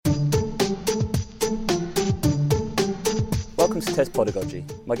Welcome to TES Pedagogy.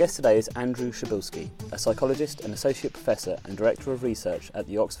 My guest today is Andrew Przybylski, a psychologist and associate professor and director of research at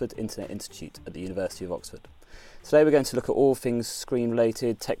the Oxford Internet Institute at the University of Oxford. Today we're going to look at all things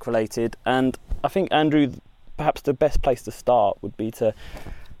screen-related, tech-related, and I think, Andrew, perhaps the best place to start would be to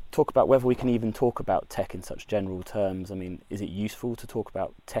talk about whether we can even talk about tech in such general terms. I mean, is it useful to talk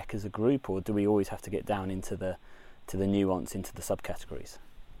about tech as a group, or do we always have to get down into the nuance, into the subcategories?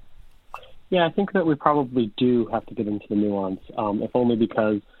 Yeah, I think that we probably do have to get into the nuance, if only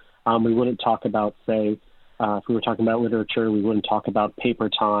because we wouldn't talk about, say, if we were talking about literature, we wouldn't talk about paper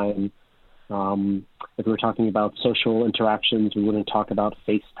time. If we were talking about social interactions, we wouldn't talk about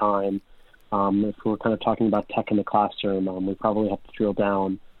FaceTime. If we were kind of talking about tech in the classroom, we probably have to drill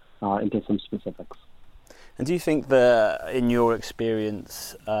down into some specifics. And do you think that, in your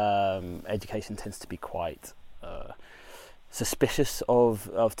experience, education tends to be quite suspicious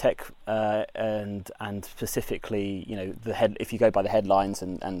of tech, and specifically, you know, if you go by the headlines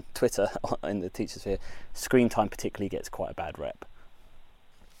and Twitter in the teacher sphere, screen time particularly gets quite a bad rep?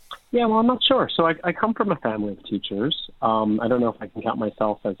 Yeah, well, I'm not sure. So I come from a family of teachers. I don't know if I can count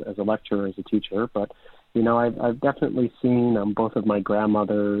myself as a lecturer, as a teacher, but you know, I've definitely seen both of my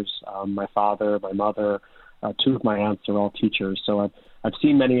grandmothers, my father, my mother, two of my aunts are all teachers. So I've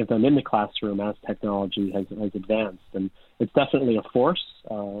seen many of them in the classroom as technology has advanced, and it's definitely a force,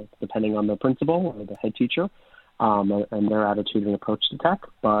 depending on the principal or the head teacher, and their attitude and approach to tech.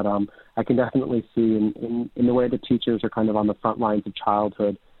 But I can definitely see in the way that teachers are kind of on the front lines of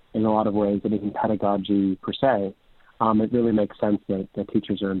childhood in a lot of ways, and even pedagogy per se, it really makes sense that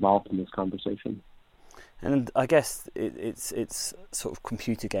teachers are involved in this conversation. And I guess it's sort of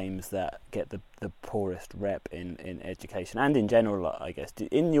computer games that get the poorest rep in education and in general, I guess.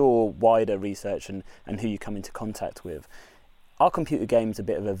 In your wider research and who you come into contact with, are computer games a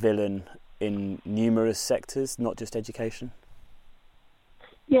bit of a villain in numerous sectors, not just education?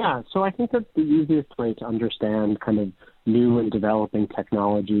 Yeah, so I think that the easiest way to understand kind of new and developing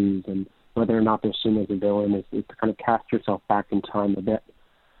technologies and whether or not they're seen as a villain is to kind of cast yourself back in time a bit,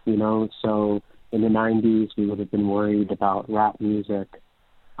 you know. So in the 90s, we would have been worried about rap music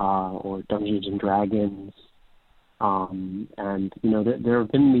or Dungeons and Dragons, and you know there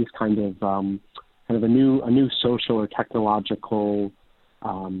have been these kind of a new social or technological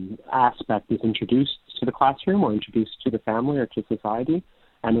aspect is introduced to the classroom or introduced to the family or to society,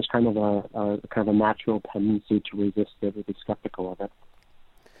 and there's kind of a natural tendency to resist it or be skeptical of it.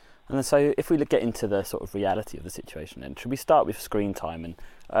 And so if we get into the sort of reality of the situation, then should we start with screen time? And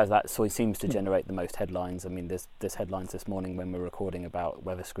as that sort of seems to generate the most headlines. I mean, there's headlines this morning when we're recording about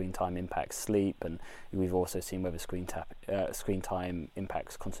whether screen time impacts sleep, and we've also seen whether screen time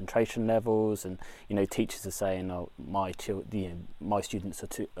impacts concentration levels. And you know, teachers are saying, "Oh, my students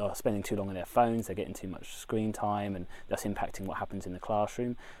are spending too long on their phones. They're getting too much screen time, and that's impacting what happens in the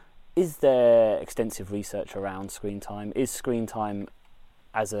classroom." Is there extensive research around screen time? Is screen time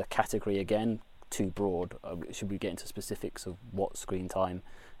as a category, again, too broad? Should we get into specifics of what screen time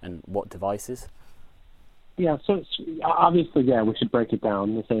and what devices? Yeah, so obviously, yeah, we should break it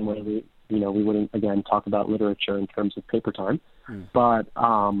down the same way we wouldn't, again, talk about literature in terms of paper time. But,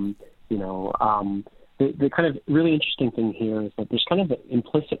 the kind of really interesting thing here is that there's kind of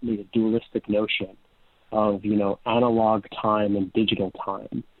implicitly a dualistic notion of, you know, analog time and digital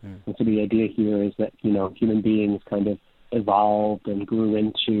time. And so the idea here is that, you know, human beings kind of evolved and grew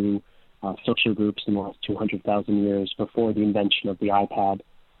into social groups in the last 200,000 years before the invention of the iPad.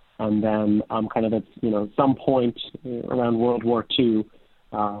 And then kind of at, you know, some point around World War II,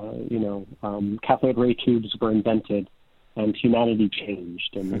 cathode ray tubes were invented and humanity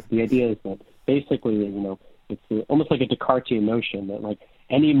changed. And the idea is that basically, you know, it's almost like a Descartesian notion that like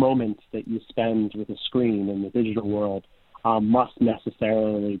any moment that you spend with a screen in the digital world must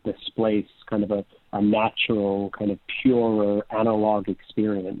necessarily displace kind of a natural, kind of purer analog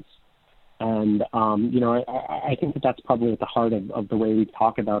experience. And, I think that that's probably at the heart of the way we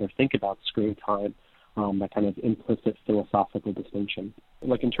talk about or think about screen time, that kind of implicit philosophical distinction.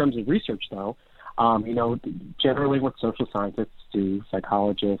 Like in terms of research, though, generally what social scientists do,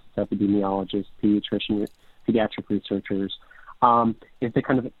 psychologists, epidemiologists, pediatric researchers, is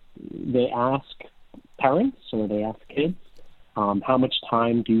they ask parents or they ask kids, how much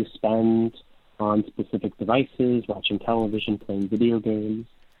time do you spend on specific devices, watching television, playing video games,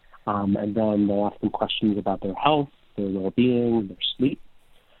 and then they ask them questions about their health, their well-being, their sleep,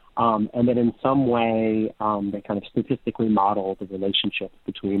 and then in some way they kind of statistically model the relationship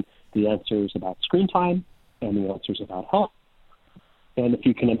between the answers about screen time and the answers about health. And if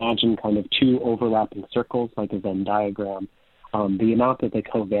you can imagine kind of two overlapping circles like a Venn diagram, the amount that they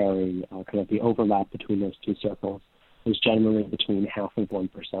co-vary, kind of the overlap between those two circles, is generally between half of 1%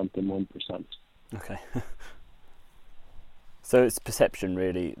 and 1%. Okay. So it's perception,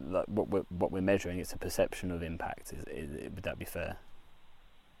 really. Like what we're measuring, it's a perception of impact. Would that be fair?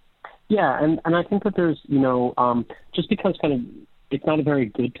 Yeah, and I think that there's, just because kind of it's not a very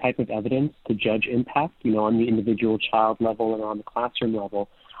good type of evidence to judge impact, on the individual child level or on the classroom level,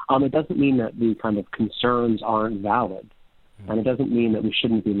 it doesn't mean that the kind of concerns aren't valid. And it doesn't mean that we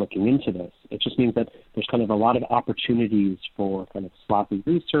shouldn't be looking into this. It just means that there's kind of a lot of opportunities for kind of sloppy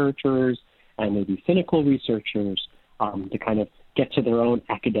researchers and maybe cynical researchers to kind of get to their own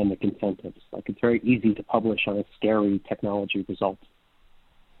academic incentives. Like, it's very easy to publish on a scary technology result.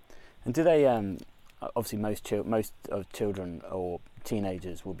 And do they, obviously most of children or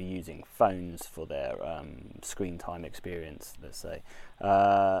teenagers will be using phones for their screen time experience, let's say.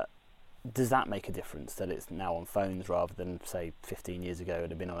 Does that make a difference that it's now on phones rather than, say, 15 years ago it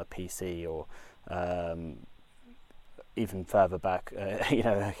had been on a PC or even further back,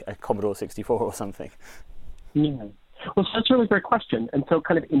 a Commodore 64 or something? Yeah. Well, so that's a really great question. And so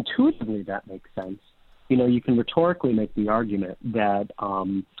kind of intuitively that makes sense. You can rhetorically make the argument that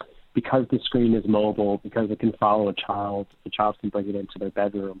because the screen is mobile, because it can follow a child, the child can bring it into their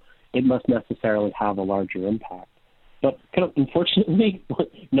bedroom, it must necessarily have a larger impact. But kind of unfortunately,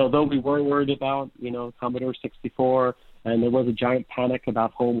 though we were worried about, Commodore 64, and there was a giant panic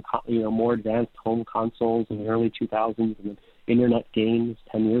about more advanced home consoles in the early 2000s and internet games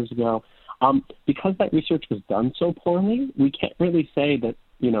 10 years ago, because that research was done so poorly, we can't really say that,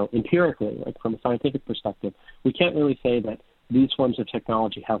 empirically, like from a scientific perspective, we can't really say that these forms of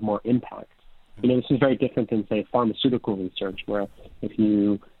technology have more impact. This is very different than, say, pharmaceutical research, where if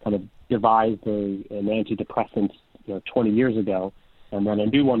you kind of devised an antidepressant 20 years ago, and then a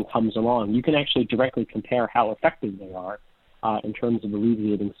new one comes along, you can actually directly compare how effective they are in terms of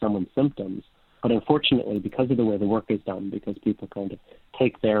alleviating someone's symptoms. But unfortunately, because of the way the work is done, because people kind of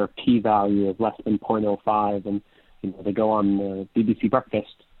take their p-value of less than 0.05 and they go on the BBC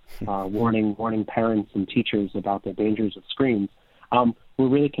Breakfast warning parents and teachers about the dangers of screens, we're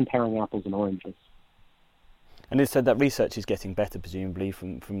really comparing apples and oranges. And it's said that research is getting better, presumably,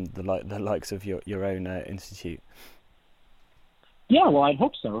 from the likes of your own institute. Yeah, well, I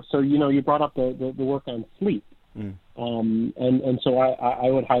hope so. So, you brought up the work on sleep. And so I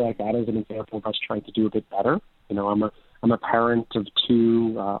would highlight that as an example of us trying to do a bit better. I'm a parent of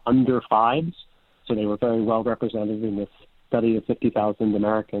two under fives, so they were very well represented in this study of 50,000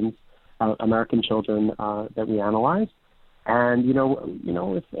 American children that we analyzed. And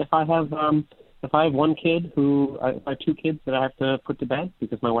if I have one kid if I have two kids that I have to put to bed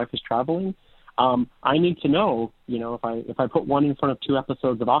because my wife is traveling, I need to know, if I put one in front of two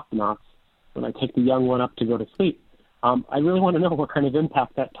episodes of Octonauts, when I take the young one up to go to sleep, I really want to know what kind of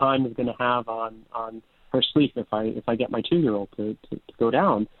impact that time is going to have on her sleep if I get my 2-year-old to go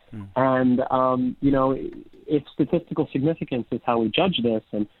down. And if statistical significance is how we judge this,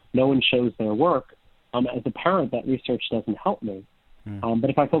 and no one shows their work, as a parent, that research doesn't help me. But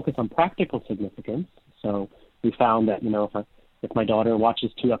if I focus on practical significance, so we found that if my daughter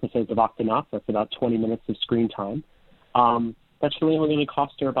watches 2 episodes of Octonauts, that's about 20 minutes of screen time. That's really only going to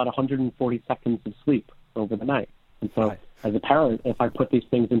cost her about 140 seconds of sleep over the night. And so, as a parent, if I put these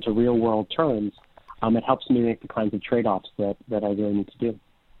things into real-world terms, it helps me make the kinds of trade-offs that I really need to do.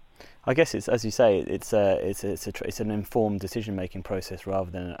 I guess it's, as you say, it's an informed decision-making process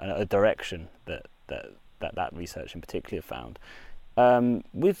rather than a direction that research in particular found.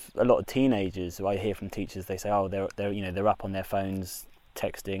 With a lot of teenagers, I hear from teachers, they say, they're up on their phones,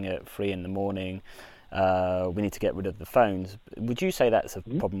 texting at 3 a.m. We need to get rid of the phones. Would you say that's a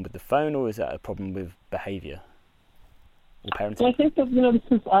problem with the phone, or is that a problem with behaviour or parenting? Well, I think that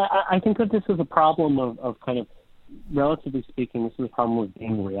I think that this is a problem of kind of, relatively speaking, this is a problem with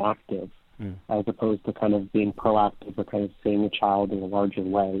being reactive as opposed to kind of being proactive or kind of seeing a child in a larger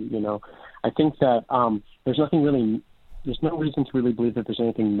way. I think that there's no reason to really believe that there's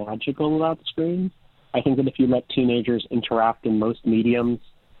anything magical about the screens. I think that if you let teenagers interact in most mediums,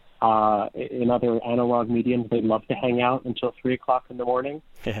 in other analog mediums, they'd love to hang out until 3 o'clock in the morning.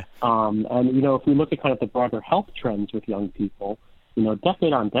 Yeah. And, if we look at kind of the broader health trends with young people,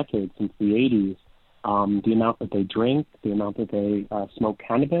 decade on decade since the 80s, the amount that they drink, the amount that they smoke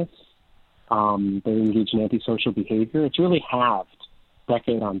cannabis, they engage in antisocial behavior, it's really halved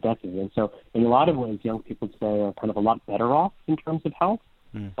decade on decade. And so in a lot of ways, young people today are kind of a lot better off in terms of health.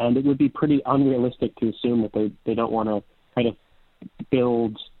 And it would be pretty unrealistic to assume that they don't want to kind of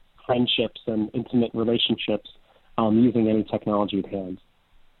build friendships and intimate relationships using any technology at hand.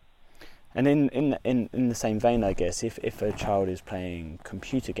 And in the same vein, I guess, if a child is playing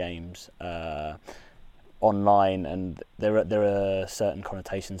computer games, online, and there are certain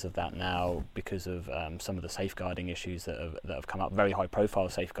connotations of that now because of some of the safeguarding issues that have come up, very high profile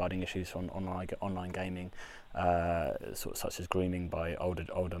safeguarding issues on online gaming, such as grooming by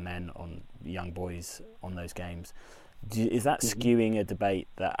older men on young boys on those games. Is that skewing a debate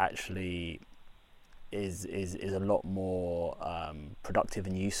that actually is a lot more productive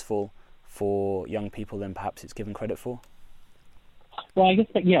and useful for young people than perhaps it's given credit for? Well, I guess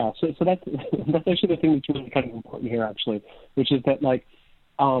that, yeah. So that's actually the thing that's really kind of important here, actually, which is that like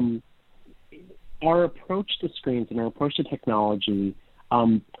our approach to screens and our approach to technology,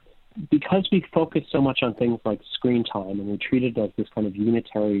 because we focus so much on things like screen time and we treat it as this kind of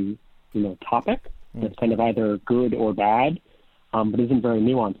unitary, topic that's kind of either good or bad, but isn't very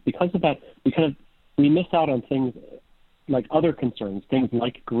nuanced. Because of that, we miss out on things like other concerns, things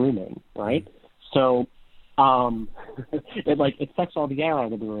like grooming, right? So it sucks all the air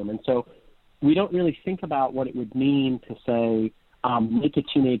out of the room, and so we don't really think about what it would mean to say make a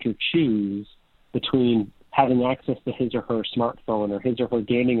teenager choose between having access to his or her smartphone or his or her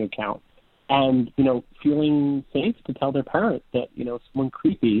gaming account, and feeling safe to tell their parent that someone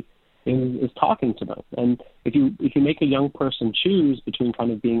creepy is talking to them. And if you make a young person choose between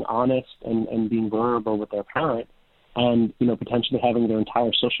kind of being honest and being vulnerable with their parent, and potentially having their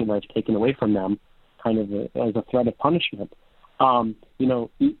entire social life taken away from them, kind of as a threat of punishment, you're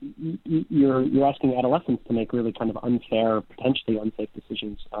asking adolescents to make really kind of unfair, potentially unsafe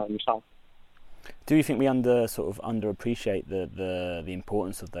decisions yourself. Do you think we underappreciate the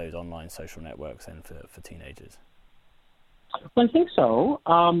importance of those online social networks then for teenagers? Well, I think so.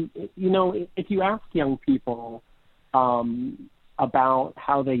 If you ask young people about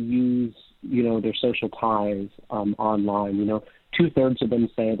how they use, their social ties online, 2/3 of them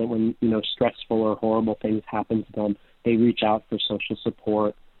say that when, stressful or horrible things happen to them, they reach out for social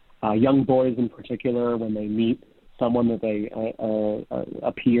support. Young boys in particular, when they meet someone that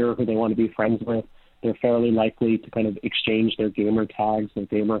a peer who they want to be friends with, they're fairly likely to kind of exchange their gamer tags, their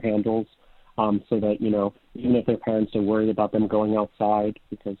gamer handles, so that, even if their parents are worried about them going outside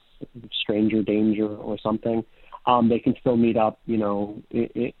because of stranger danger or something, they can still meet up, in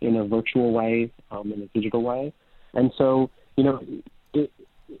a virtual way, in a digital way. And so,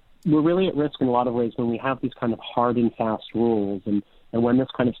 we're really at risk in a lot of ways when we have these kind of hard and fast rules, and when this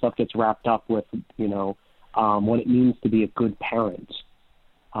kind of stuff gets wrapped up with, what it means to be a good parent.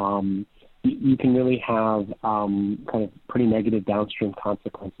 You can really have kind of pretty negative downstream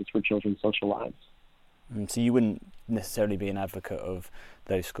consequences for children's social lives. So you wouldn't necessarily be an advocate of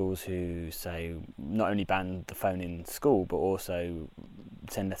those schools who say not only ban the phone in school, but also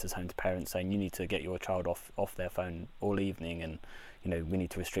send letters home to parents saying you need to get your child off their phone all evening, and we need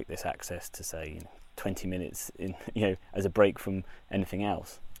to restrict this access to say 20 minutes in as a break from anything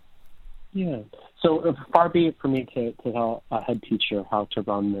else. Yeah. So far be it for me to tell a head teacher how to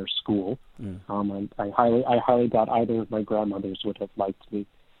run their school. I highly doubt either of my grandmothers would have liked me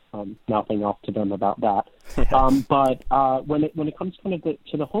mouthing off to them about that. Yes. But when it comes kind of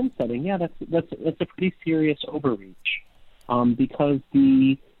to the home setting, yeah, that's a pretty serious overreach, because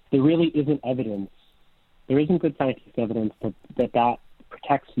there really isn't evidence. There isn't good scientific evidence that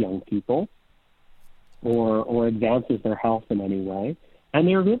protects young people or advances their health in any way. And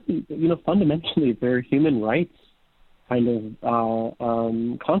there are really, fundamentally very human rights kind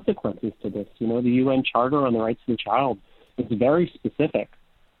of consequences to this. The UN Charter on the Rights of the Child is very specific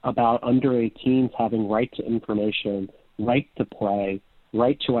about under 18s having right to information, right to play,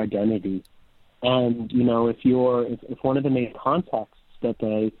 right to identity. And, if one of the main contexts that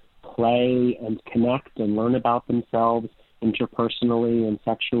they play and connect and learn about themselves interpersonally and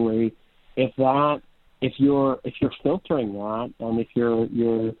sexually, if you're filtering that, and if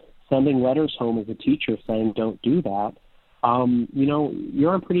you're sending letters home as a teacher saying don't do that,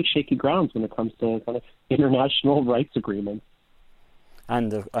 you're on pretty shaky grounds when it comes to kind of international rights agreements.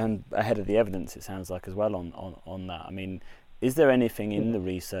 And ahead of the evidence, it sounds like, as well on that. I mean, is there anything in the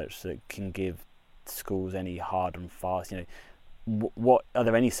research that can give schools any hard and fast? What are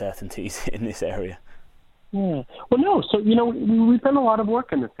there any certainties in this area? Yeah. Well, no. So, we've done a lot of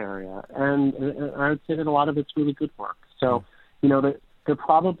work in this area, and I would say that a lot of it's really good work. So, there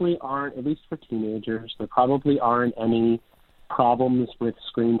probably aren't, at least for teenagers, there probably aren't any problems with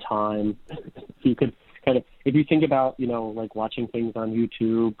screen time. If you think about, like watching things on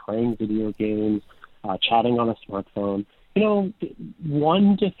YouTube, playing video games, chatting on a smartphone,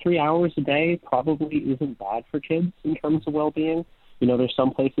 1 to 3 hours a day probably isn't bad for kids in terms of well-being. There's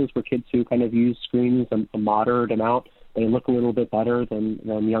some places where kids who kind of use screens a moderate amount, they look a little bit better than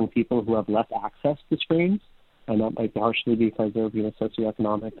young people who have less access to screens, and that might partially be because of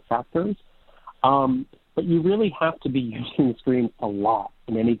socioeconomic factors. But but you really have to be using the screen a lot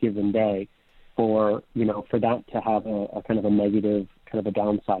in any given day for that to have a kind of a negative, kind of a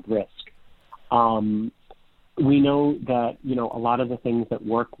downside risk. We know that, a lot of the things that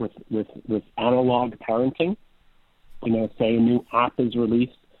work with analog parenting, say a new app is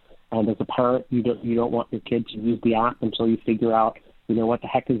released, and as a parent, you don't want your kid to use the app until you figure out, what the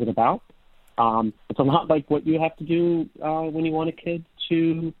heck is it about. It's a lot like what you have to do when you want a kid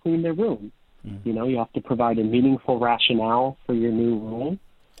to clean their room. You have to provide a meaningful rationale for your new rule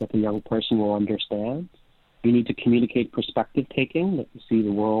that the young person will understand. You need to communicate perspective taking, that you see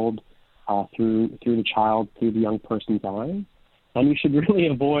the world through the young person's eyes. And you can really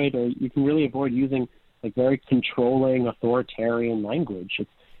avoid using like very controlling, authoritarian language.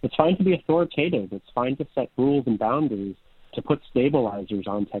 It's fine to be authoritative. It's fine to set rules and boundaries, to put stabilizers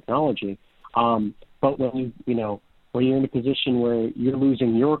on technology. But when you're in a position where you're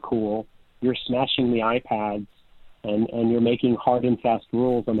losing your cool, you're smashing the iPads, and you're making hard and fast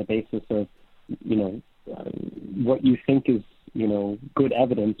rules on the basis of what you think is good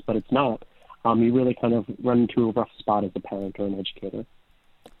evidence, but it's not. You really kind of run into a rough spot as a parent or an educator.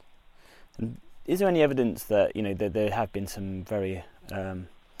 Is there any evidence that that there have been some very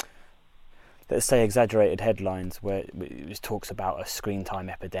let's say exaggerated headlines where it talks about a screen time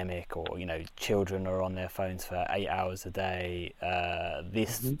epidemic, or children are on their phones for 8 hours a day,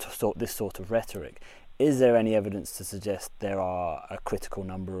 this sort of rhetoric? Is there any evidence to suggest there are a critical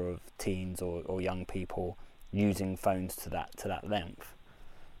number of teens or young people using phones to that length?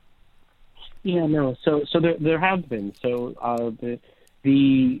 Yeah, no. So there have been. So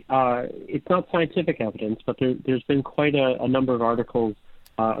it's not scientific evidence, but there's been quite a number of articles,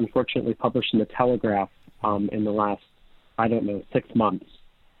 unfortunately, published in the Telegraph in the last, 6 months.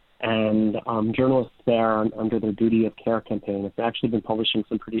 And journalists there, under their duty of care campaign, have actually been publishing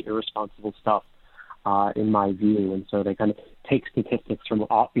some pretty irresponsible stuff, in my view. And so they kind of take statistics from,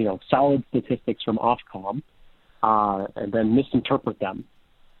 solid statistics from Ofcom, and then misinterpret them.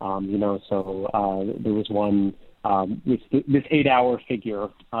 So there was one, this 8-hour figure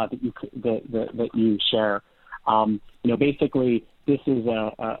that you share. Basically, this is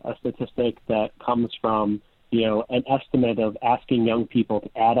a statistic that comes from, an estimate of asking young people to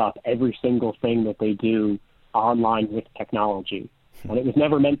add up every single thing that they do online with technology. And it was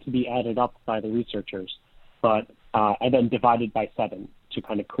never meant to be added up by the researchers, but and then divided by 7 to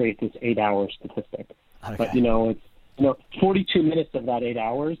kind of create this 8-hour statistic. Okay. But, it's 42 minutes of that 8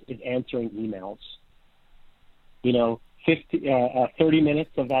 hours is answering emails. 30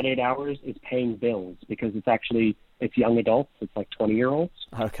 minutes of that 8 hours is paying bills, because it's young adults. It's like 20-year-olds.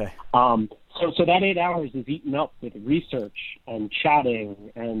 Okay. So that 8 hours is eaten up with research and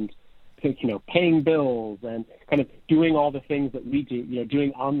chatting and, paying bills and kind of doing all the things that we do,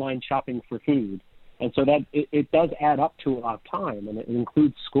 doing online shopping for food. And so that it does add up to a lot of time, and it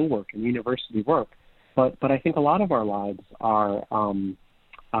includes schoolwork and university work. But I think a lot of our lives are kind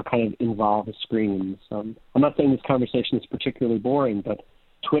of involve screens. I'm not saying this conversation is particularly boring, but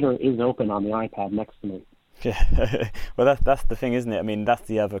Twitter is open on the iPad next to me. Yeah, well, that's the thing, isn't it? I mean, that's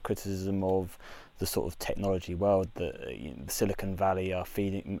the other criticism of the sort of technology world, that Silicon Valley are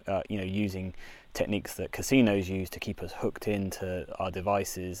feeding, using techniques that casinos use to keep us hooked into our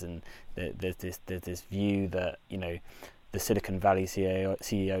devices, and there's this view that the Silicon Valley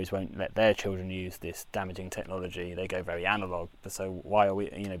CEOs won't let their children use this damaging technology. They go very analog. So why are we,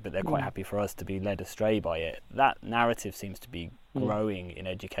 but they're quite happy for us to be led astray by it. That narrative seems to be growing in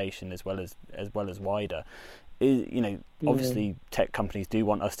education as well as wider. Obviously tech companies do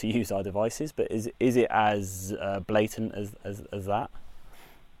want us to use our devices, but is it as blatant as that?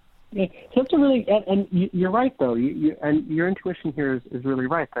 Yeah, so that's and you're right though. And your intuition here is really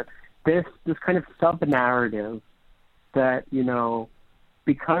right, that this kind of sub-narrative that,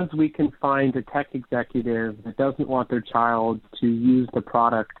 because we can find a tech executive that doesn't want their child to use the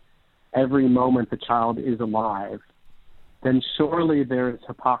product every moment the child is alive, then surely there is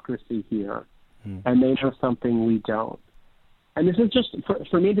hypocrisy here, and they know something we don't. And this is just,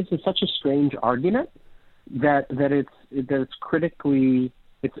 for me, this is such a strange argument that it's critically,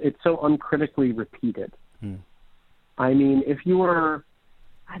 it's so uncritically repeated. I mean, if you were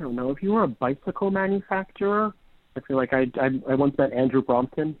a bicycle manufacturer, I feel like I once met Andrew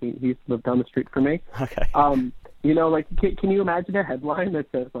Brompton. He lived down the street from me. Okay. Can you imagine a headline that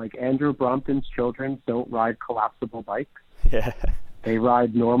says, like, Andrew Brompton's children don't ride collapsible bikes? Yeah. They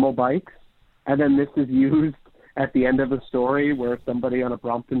ride normal bikes. And then this is used at the end of a story where somebody on a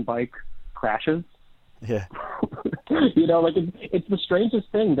Brompton bike crashes. Yeah. It's the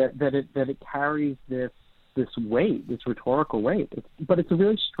strangest thing that it carries this weight, this rhetorical weight. But it's a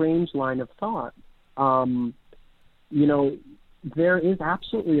really strange line of thought. you know, there is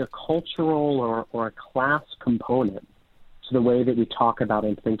absolutely a cultural or a class component to the way that we talk about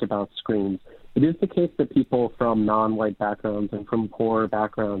and think about screens. It is the case that people from non-white backgrounds and from poorer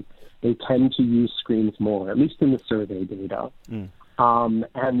backgrounds, they tend to use screens more, at least in the survey data.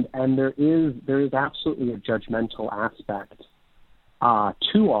 And there is absolutely a judgmental aspect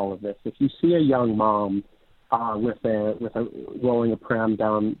to all of this. If you see a young mom with a rolling a pram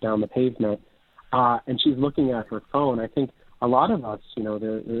down the pavement, and she's looking at her phone, I think a lot of us, you know,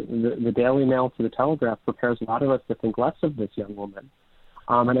 the Daily Mail to the Telegraph prepares a lot of us to think less of this young woman.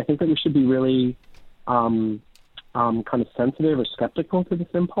 And I think that we should be really kind of sensitive or skeptical to this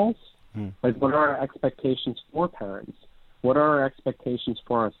impulse. Like, what are our expectations for parents? What are our expectations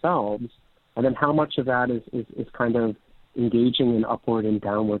for ourselves? And then how much of that is kind of engaging in upward and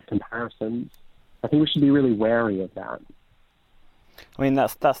downward comparisons? I think we should be really wary of that. I mean,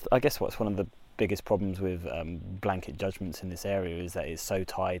 that's I guess what's one of the biggest problems with blanket judgments in this area is that it's so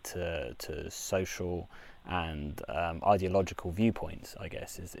tied to social and ideological viewpoints. I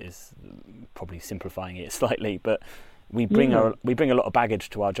guess is probably simplifying it slightly, but we bring a lot of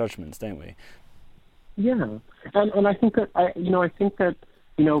baggage to our judgments, don't we? Yeah, and I think that I think that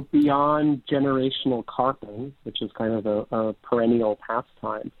beyond generational carping, which is kind of a perennial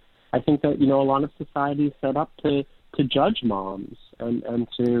pastime, I think that a lot of society is set up to judge moms and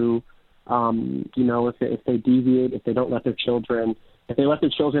to if they deviate, if they let their children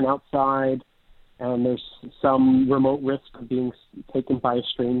outside, and there's some remote risk of being taken by a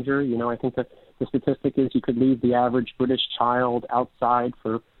stranger. I think that the statistic is you could leave the average British child outside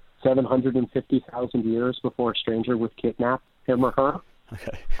for 750,000 years before a stranger would kidnap him or her.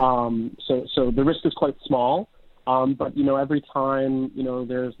 Okay. So the risk is quite small. But every time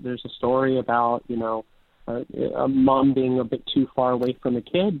there's a story about a mom being a bit too far away from a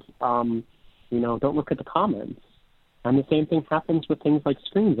kid, don't look at the comments. And the same thing happens with things like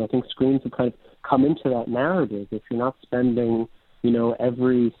screens. I think screens have kind of come into that narrative. If you're not spending,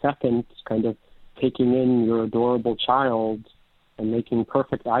 every second kind of taking in your adorable child and making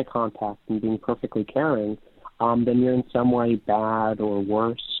perfect eye contact and being perfectly caring, then you're in some way bad or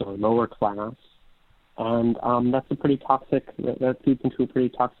worse or lower class. And that's a pretty toxic, that feeds into a pretty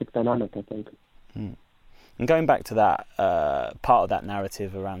toxic dynamic, I think. And going back to that, part of that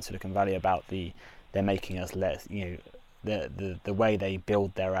narrative around Silicon Valley about they're making us less, the way they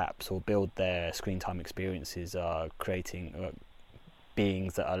build their apps or build their screen time experiences are creating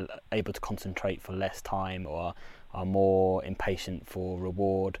beings that are able to concentrate for less time or are more impatient for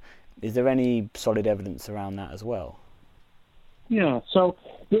reward. Is there any solid evidence around that as well? Yeah, so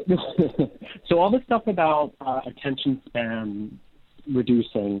all this stuff about attention span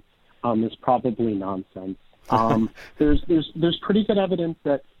reducing is probably nonsense. There's pretty good evidence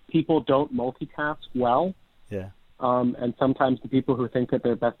that people don't multitask well. Yeah. And sometimes the people who think that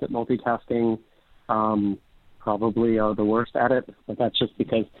they're best at multitasking probably are the worst at it. But that's just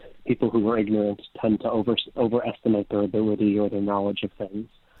because people who are ignorant tend to overestimate their ability or their knowledge of things.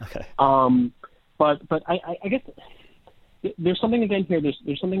 Okay. But I guess there's something again here.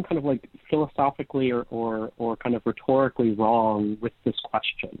 There's something kind of like philosophically or kind of rhetorically wrong with this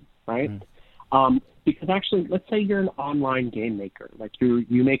question, right? Because actually, let's say you're an online game maker, like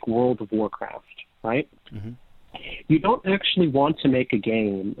you make World of Warcraft, right? Mm-hmm. You don't actually want to make a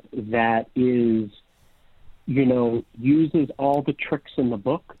game that is, uses all the tricks in the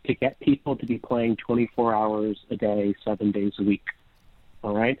book to get people to be playing 24 hours a day, 7 days a week.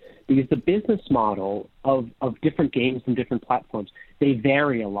 All right? Because the business model of different games and different platforms, they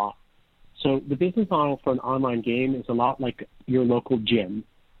vary a lot. So the business model for an online game is a lot like your local gym,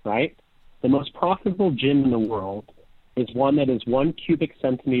 right? The most profitable gym in the world is one that is 1 cubic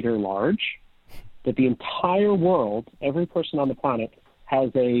centimeter large, that the entire world, every person on the planet, has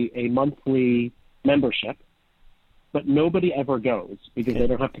a monthly membership, but nobody ever goes because they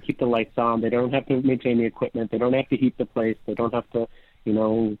don't have to keep the lights on, they don't have to maintain the equipment, they don't have to heat the place, they don't have to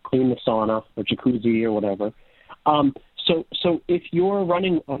clean the sauna or jacuzzi or whatever. So if you're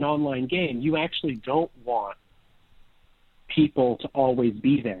running an online game, you actually don't want people to always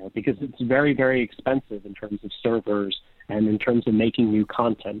be there because it's very, very expensive in terms of servers and in terms of making new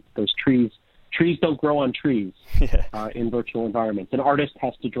content. Those trees don't grow on trees in virtual environments. An artist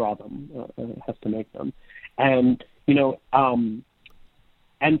has to draw them, has to make them. And, and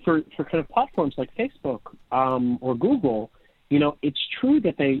for kind of platforms like Facebook or Google, it's true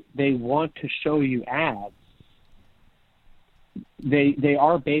that they want to show you ads. They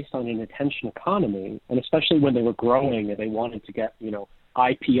are based on an attention economy, and especially when they were growing and they wanted to get,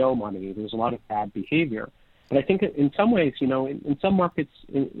 IPO money, there's a lot of bad behavior. But I think in some ways, in some markets,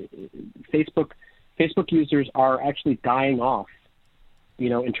 Facebook Facebook users are actually dying off,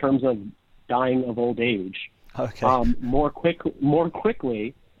 in terms of dying of old age, more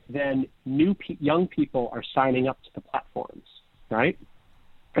quickly than young people are signing up to the platforms, right?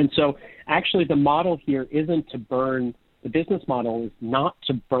 And so actually the model here isn't the business model is not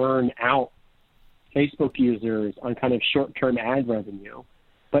to burn out Facebook users on kind of short-term ad revenue,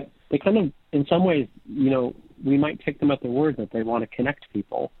 but they kind of, in some ways, we might take them at their word that they want to connect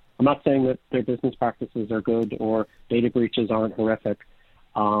people. I'm not saying that their business practices are good or data breaches aren't horrific,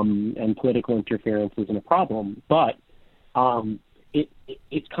 and political interference isn't a problem, but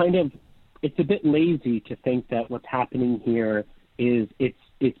it's a bit lazy to think that what's happening here is it's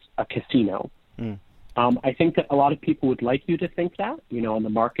a casino. I think that a lot of people would like you to think that, on the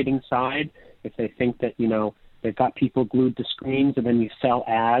marketing side, if they think that, they've got people glued to screens and then you sell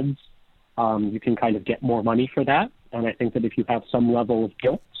ads, you can kind of get more money for that. And I think that if you have some level of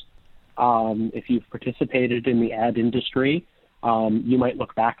guilt, if you've participated in the ad industry, you might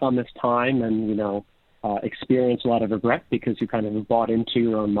look back on this time and, experience a lot of regret because you kind of bought into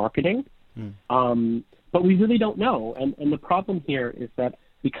your own marketing. But we really don't know. And the problem here is that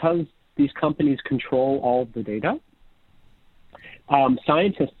because these companies control all of the data,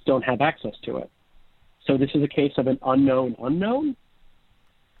 scientists don't have access to it. So this is a case of an unknown unknown.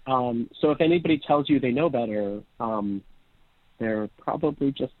 So if anybody tells you they know better, they're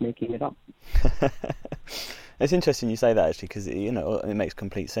probably just making it up. It's interesting you say that, actually, because it makes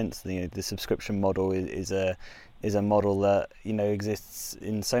complete sense. The subscription model is a model that exists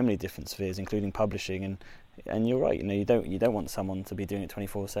in so many different spheres, including publishing, and you're right. You don't want someone to be doing it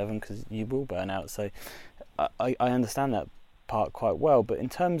 24/7 because you will burn out. So I understand that part quite well. But in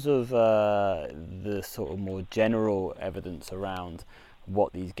terms of the sort of more general evidence around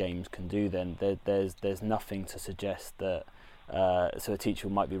what these games can do, then there's nothing to suggest that. So a teacher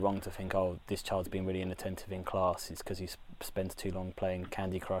might be wrong to think, oh, this child's being really inattentive in class. It's because he spends too long playing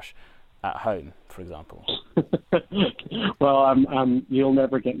Candy Crush at home, for example. Well, you'll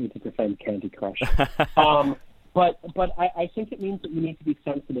never get me to defend Candy Crush. But I think it means that you need to be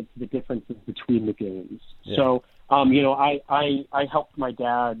sensitive to the differences between the games. Yeah. So, I helped my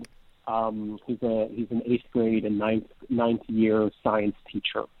dad. He's an 8th grade and ninth year science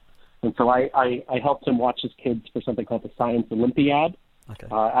teacher. And so I helped him watch his kids for something called the Science Olympiad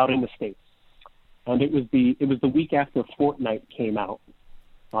out in the States. And it was the week after Fortnite came out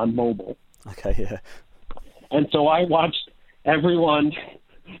on mobile. Okay, yeah. And so I watched everyone,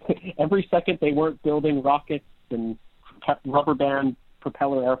 every second they weren't building rockets and rubber band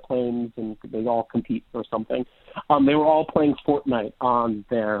propeller airplanes and they all compete or something. They were all playing Fortnite on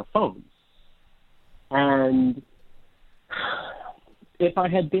their phones. And if I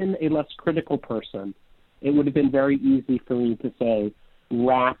had been a less critical person, it would have been very easy for me to say,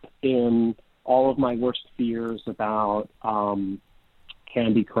 wrap in all of my worst fears about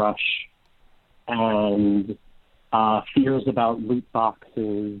Candy Crush and fears about loot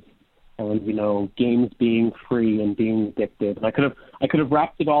boxes and games being free and being addictive. And I could have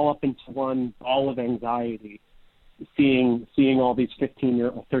wrapped it all up into one ball of anxiety, seeing all these 13,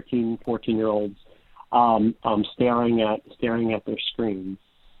 14-year-olds staring at their screens.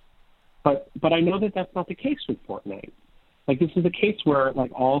 But I know that that's not the case with Fortnite. Like, this is a case where,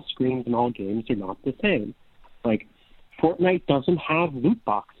 like, all screens and all games are not the same. Like, Fortnite doesn't have loot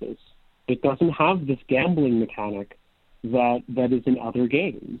boxes. It doesn't have this gambling mechanic that is in other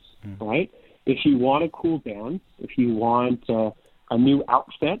games, right? If you want a cool dance, if you want a new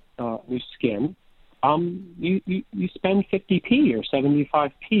outfit, new skin, you spend 50p or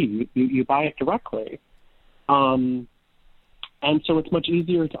 75p. You buy it directly. And so it's much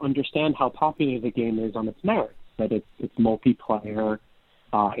easier to understand how popular the game is on its merits, that it's multiplayer,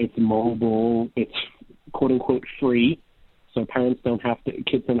 it's mobile, it's quote unquote free. So kids don't have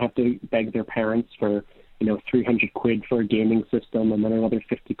to beg their parents for, 300 quid for a gaming system and then another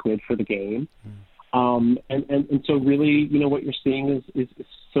 50 quid for the game. And so really, what you're seeing is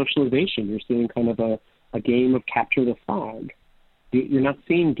socialization. You're seeing kind of a game of capture the flag. You're not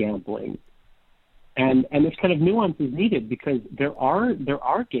seeing gambling. And this kind of nuance is needed because there are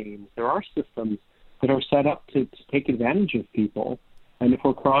games, there are systems that are set up to take advantage of people. And if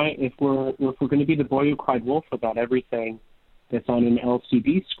we're going to be the boy who cried wolf about everything that's on an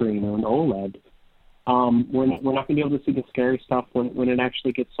LCD screen or an OLED, we're not going to be able to see the scary stuff when it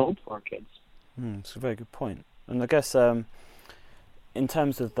actually gets sold to our kids. It's a very good point. And I guess in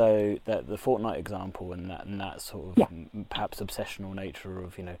terms of though the Fortnite example and that sort of perhaps obsessional nature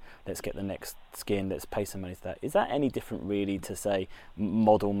of, you know, let's get the next skin, let's pay some money to that. Is that any different really to say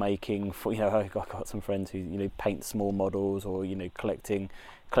model making? For, you know, I've got some friends who, you know, paint small models, or, you know, collecting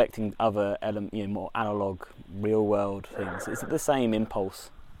other you know, more analog real world things. Is it the same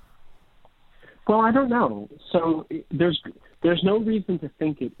impulse? Well, I don't know. So there's no reason to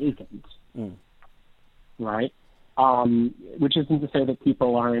think it isn't, right? Which isn't to say that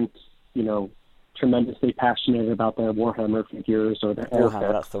people aren't, you know, tremendously passionate about their Warhammer figures or their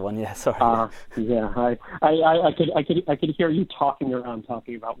Warhammer. That's the one. Yeah, sorry. I could hear you talking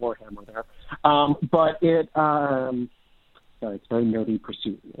about Warhammer there. But sorry, it's a very nerdy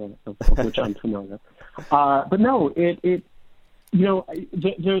pursuit of which I'm familiar. But no, it you know,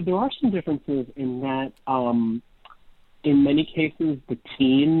 there are some differences in that. In many cases, the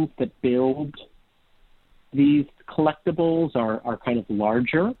teams that build these collectibles are kind of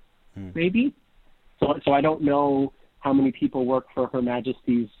larger, maybe. So I don't know how many people work for Her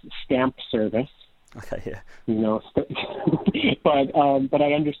Majesty's stamp service. Okay, yeah. You know, but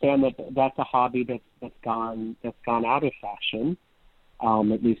I understand that that's a hobby that's gone out of fashion,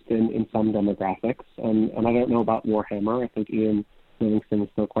 at least in some demographics. And I don't know about Warhammer. I think Ian Livingstone is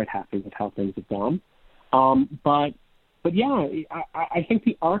still quite happy with how things have gone. But yeah, I think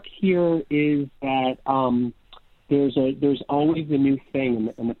the arc here is that there's always a new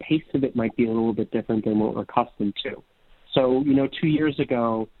thing, and the pace of it might be a little bit different than what we're accustomed to. So, you know, 2 years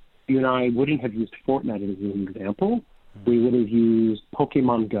ago, you and I wouldn't have used Fortnite as an example. We would have used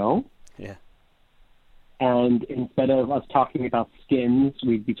Pokemon Go. Yeah. And instead of us talking about skins,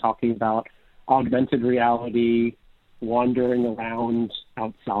 we'd be talking about augmented reality, wandering around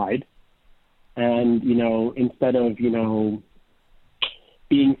outside. And, you know, instead of, you know,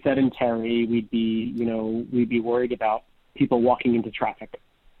 being sedentary, we'd be worried about people walking into traffic.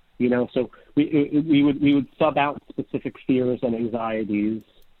 You know, so we would sub out specific fears and anxieties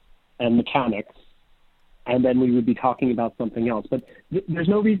and mechanics, and then we would be talking about something else. But there's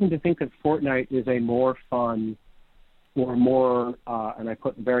no reason to think that Fortnite is a more fun or more, and I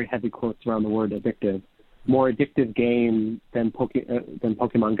put very heavy quotes around the word addictive, more addictive game than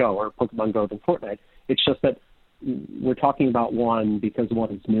Pokemon Go, or Pokemon Go than Fortnite. It's just that we're talking about one because one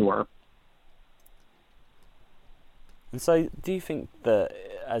is newer. And so, do you think that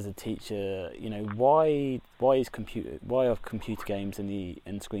as a teacher, you know, why are computer games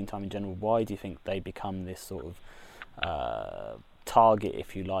and screen time in general? Why do you think they become this sort of target,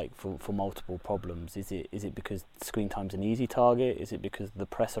 if you like, for multiple problems? Is it because screen time's an easy target? Is it because of the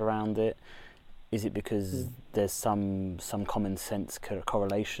press around it? Is it because there's some common sense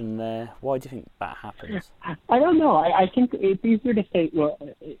correlation there? Why do you think that happens? I don't know. I think it's easier to say. Well,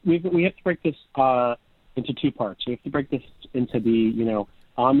 we have to break this into two parts. We have to break this into the, you know,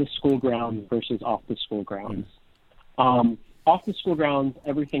 on the school grounds versus off the school grounds. Off the school grounds,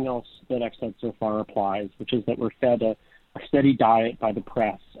 everything else that I've said so far applies, which is that we're fed a steady diet by the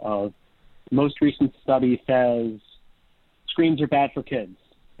press of, the most recent study says screens are bad for kids.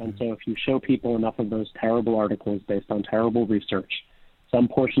 And so if you show people enough of those terrible articles based on terrible research, some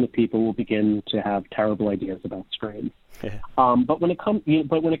portion of people will begin to have terrible ideas about screens. Yeah. But when it comes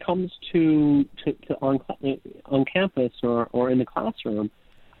to on campus or in the classroom,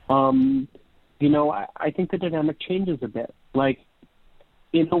 you know, I think the dynamic changes a bit. Like,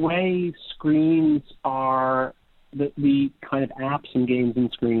 in a way, screens are the kind of apps and games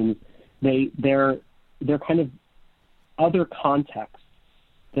and screens. They're kind of other contexts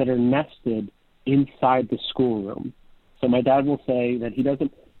that are nested inside the schoolroom. So my dad will say that he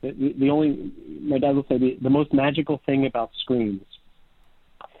doesn't. My dad will say the most magical thing about screens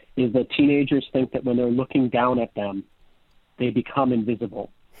is that teenagers think that when they're looking down at them, they become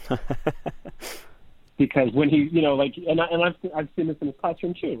invisible. Because when he, you know, like, and I've seen this in his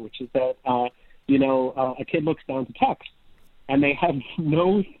classroom too, which is that you know, a kid looks down to text, and they have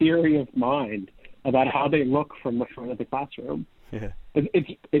no theory of mind about how they look from the front of the classroom. Yeah.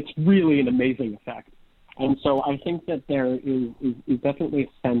 It's really an amazing effect. And so I think that there is definitely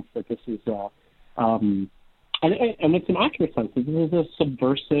a sense that this is and it's an accurate sense. This is a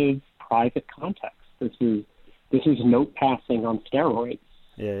subversive private context. This is note passing on steroids.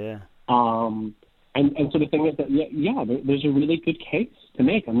 Yeah. And so the thing is that there's a really good case to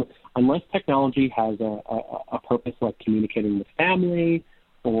make. Unless technology has a purpose like communicating with family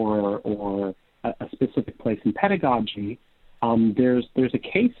or a specific place in pedagogy, there's a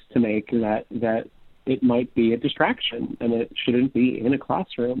case to make that it might be a distraction and it shouldn't be in a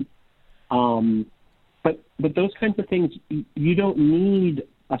classroom. But those kinds of things, you don't need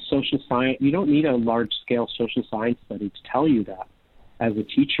a social science, you don't need a large scale social science study to tell you that. as a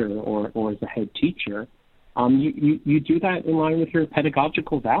teacher or as a head teacher, you do that in line with your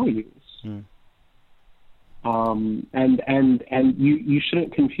pedagogical values. Mm. And you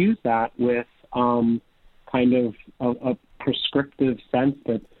shouldn't confuse that with kind of a prescriptive sense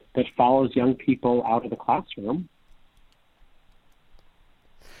that follows young people out of the classroom.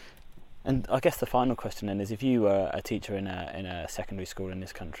 And I guess the final question then is, if you were a teacher in a secondary school in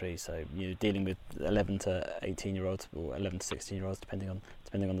this country, so you're dealing with 11 to 18-year-olds or 11 to 16-year-olds, depending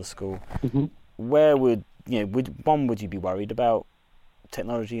on the school, mm-hmm. where would you be worried about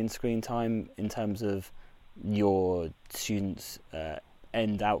technology and screen time in terms of your students'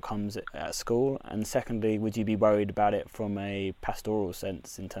 end outcomes at school, and secondly, would you be worried about it from a pastoral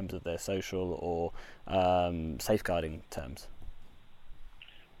sense in terms of their social or safeguarding terms?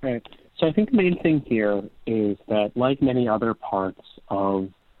 Right. So I think the main thing here is that, like many other parts of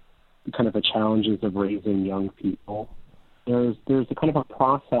kind of the challenges of raising young people, there's a kind of a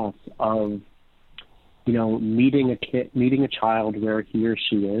process of, meeting a child where he or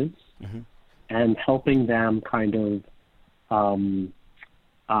she is, mm-hmm. and helping them kind of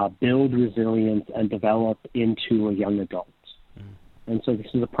build resilience and develop into a young adult. Mm-hmm. And so this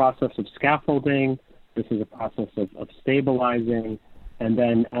is a process of scaffolding. This is a process of stabilizing. And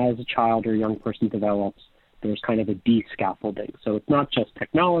then as a child or young person develops, there's kind of a de-scaffolding. So it's not just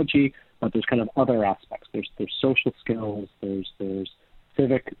technology, but there's kind of other aspects. There's social skills, there's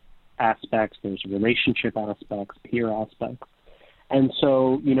civic aspects, there's relationship aspects, peer aspects. And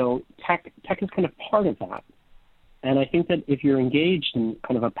so, tech is kind of part of that. And I think that if you're engaged in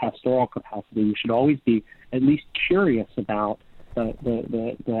kind of a pastoral capacity, you should always be at least curious about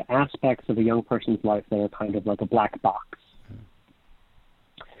the aspects of a young person's life that are kind of like a black box.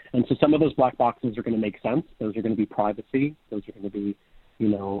 And so some of those black boxes are going to make sense. Those are going to be privacy. Those are going to be,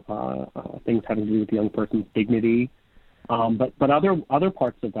 things having to do with the young person's dignity. But other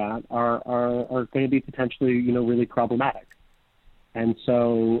parts of that are going to be potentially, really problematic. And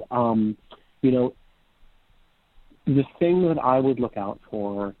so, the thing that I would look out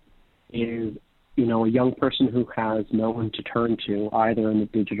for is, a young person who has no one to turn to, either in the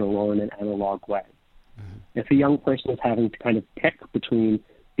digital or in an analog way. Mm-hmm. If a young person is having to kind of pick between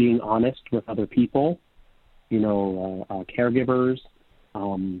being honest with other people, caregivers,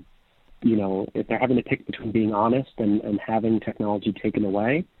 if they're having to pick between being honest and having technology taken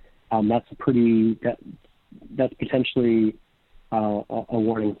away, that's potentially a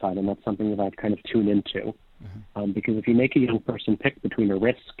warning sign, and that's something that I'd kind of tune into. Mm-hmm. Because if you make a young person pick between a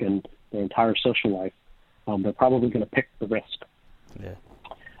risk and their entire social life, they're probably going to pick the risk. Yeah.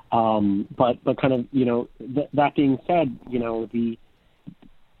 But kind of, that being said,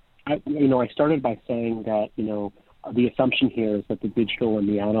 I started by saying that, the assumption here is that the digital and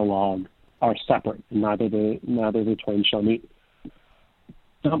the analog are separate, and neither the twain shall meet.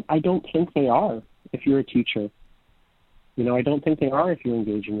 I don't think they are if you're a teacher. I don't think they are if you're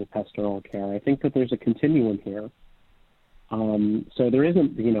engaging with pastoral care. I think that there's a continuum here. So there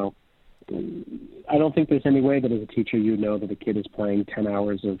isn't, I don't think there's any way that as a teacher you know that a kid is playing 10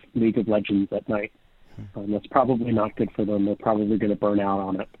 hours of League of Legends at night. That's probably not good for them. They're probably going to burn out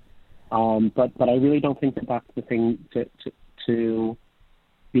on it. But I really don't think that that's the thing to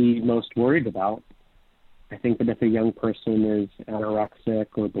be most worried about. I think that if a young person is anorexic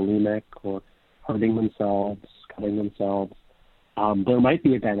or bulimic or hurting themselves, cutting themselves, there might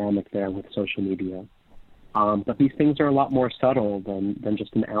be a dynamic there with social media. But these things are a lot more subtle than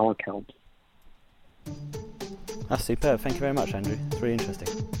just an hour count. That's superb. Thank you very much, Andrew. It's really interesting.